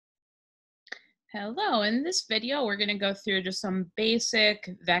Hello, in this video, we're going to go through just some basic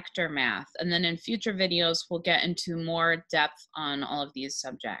vector math, and then in future videos, we'll get into more depth on all of these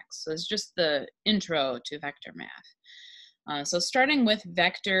subjects. So it's just the intro to vector math. So starting with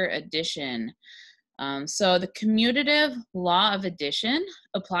vector addition. So the commutative law of addition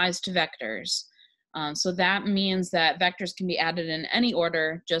applies to vectors. So that means that vectors can be added in any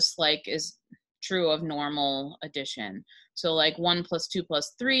order, just like is true of normal addition. So like 1 plus 2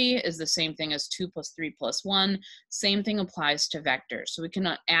 plus 3 is the same thing as 2 plus 3 plus 1. Same thing applies to vectors. So we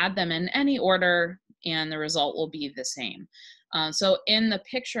can add them in any order and the result will be the same. So in the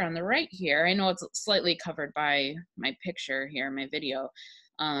picture on the right here, I know it's slightly covered by my picture here, my video,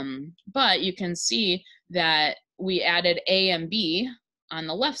 but you can see that we added A and B on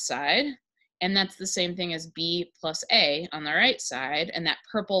the left side, and that's the same thing as B plus A on the right side, and that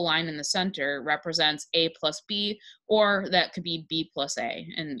purple line in the center represents A plus B, or that could be B plus A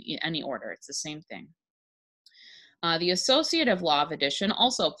in any order. It's the same thing. The associative law of addition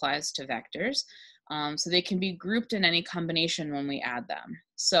also applies to vectors. So they can be grouped in any combination when we add them.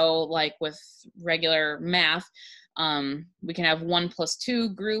 So like with regular math, we can have 1 plus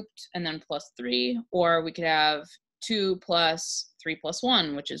 2 grouped and then plus 3, or we could have 2 plus 3 plus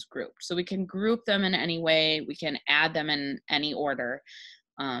 1, which is grouped. So we can group them in any way. We can add them in any order,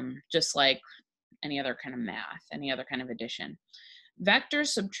 just like any other kind of math, any other kind of addition. Vector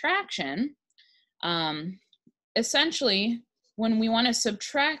subtraction, essentially, when we want to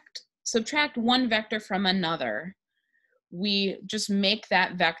subtract one vector from another, we just make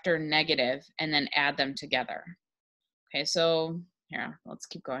that vector negative and then add them together. Okay, so here, let's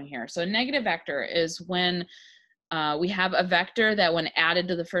keep going here. So a negative vector is when we have a vector that when added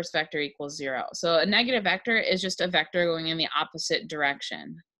to the first vector equals 0. So a negative vector is just a vector going in the opposite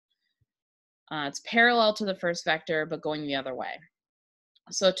direction. It's parallel to the first vector, but going the other way.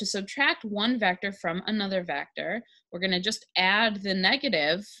 So to subtract one vector from another vector, we're going to just add the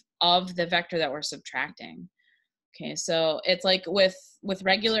negative of the vector that we're subtracting. Okay, so it's like with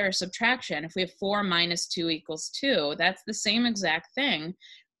regular subtraction, if we have 4 minus 2 equals 2, that's the same exact thing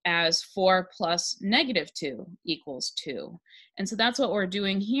as 4 plus negative 2 equals 2. And so that's what we're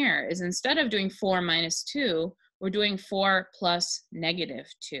doing here, is instead of doing 4 minus 2, we're doing 4 plus negative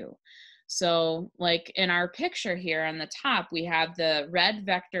 2. So like in our picture here on the top, we have the red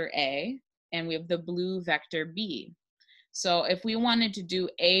vector A and we have the blue vector B. So if we wanted to do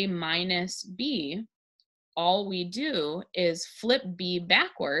A minus B, all we do is flip B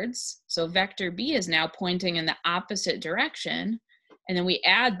backwards. So vector B is now pointing in the opposite direction. And then we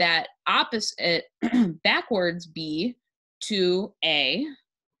add that opposite backwards B to A.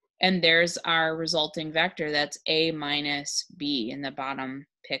 And there's our resulting vector. That's A minus B in the bottom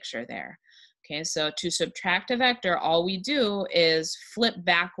picture there. Okay, so to subtract a vector, all we do is flip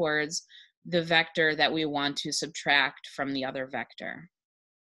backwards the vector that we want to subtract from the other vector.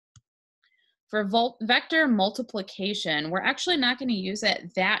 For vector multiplication, we're actually not going to use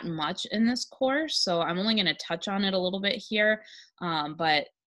it that much in this course, so I'm only going to touch on it a little bit here, but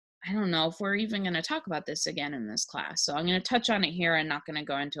I don't know if we're even going to talk about this again in this class. So I'm going to touch on it here and not going to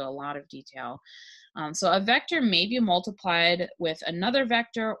go into a lot of detail. So a vector may be multiplied with another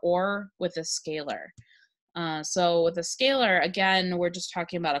vector or with a scalar. So with a scalar, again, we're just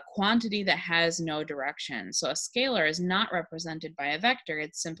talking about a quantity that has no direction. So a scalar is not represented by a vector.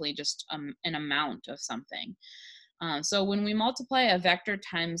 It's simply just an amount of something. So when we multiply a vector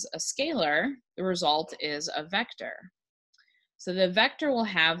times a scalar, the result is a vector. So the vector will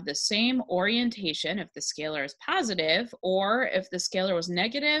have the same orientation if the scalar is positive, or if the scalar was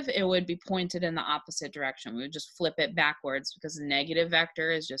negative, it would be pointed in the opposite direction. We would just flip it backwards because the negative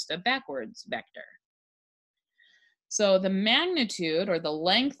vector is just a backwards vector. So the magnitude or the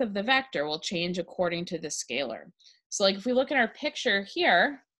length of the vector will change according to the scalar. So like if we look at our picture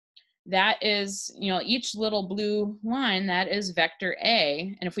here, that is, each little blue line, that is vector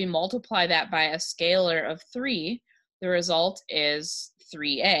A. And if we multiply that by a scalar of 3, the result is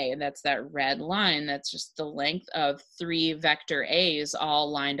 3A, and that's that red line. That's just the length of 3 vector A's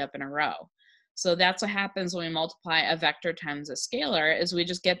all lined up in a row. So that's what happens when we multiply a vector times a scalar, is we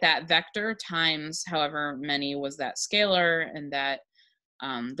just get that vector times however many was that scalar, and that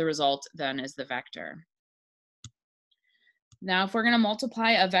the result then is the vector. Now, if we're going to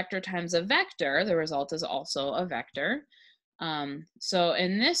multiply a vector times a vector, the result is also a vector. So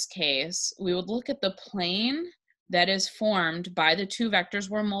in this case, we would look at the plane that is formed by the two vectors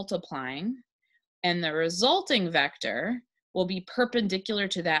we're multiplying, and the resulting vector will be perpendicular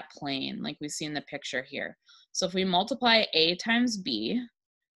to that plane, like we see in the picture here. So if we multiply A times B,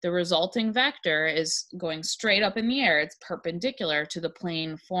 the resulting vector is going straight up in the air. It's perpendicular to the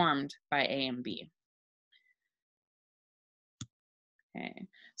plane formed by A and B. Okay,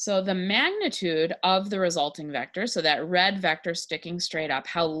 so the magnitude of the resulting vector, so that red vector sticking straight up,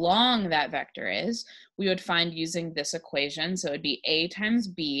 how long that vector is, we would find using this equation. So it'd be A times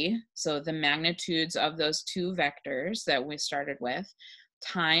B, so the magnitudes of those two vectors that we started with,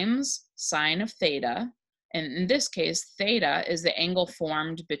 times sine of theta. And in this case, theta is the angle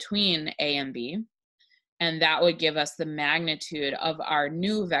formed between A and B. And that would give us the magnitude of our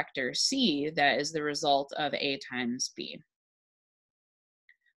new vector C, that is the result of A times B.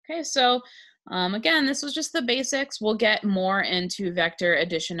 Okay, so again, this was just the basics. We'll get more into vector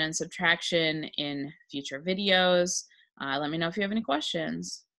addition and subtraction in future videos. Let me know if you have any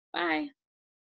questions. Bye.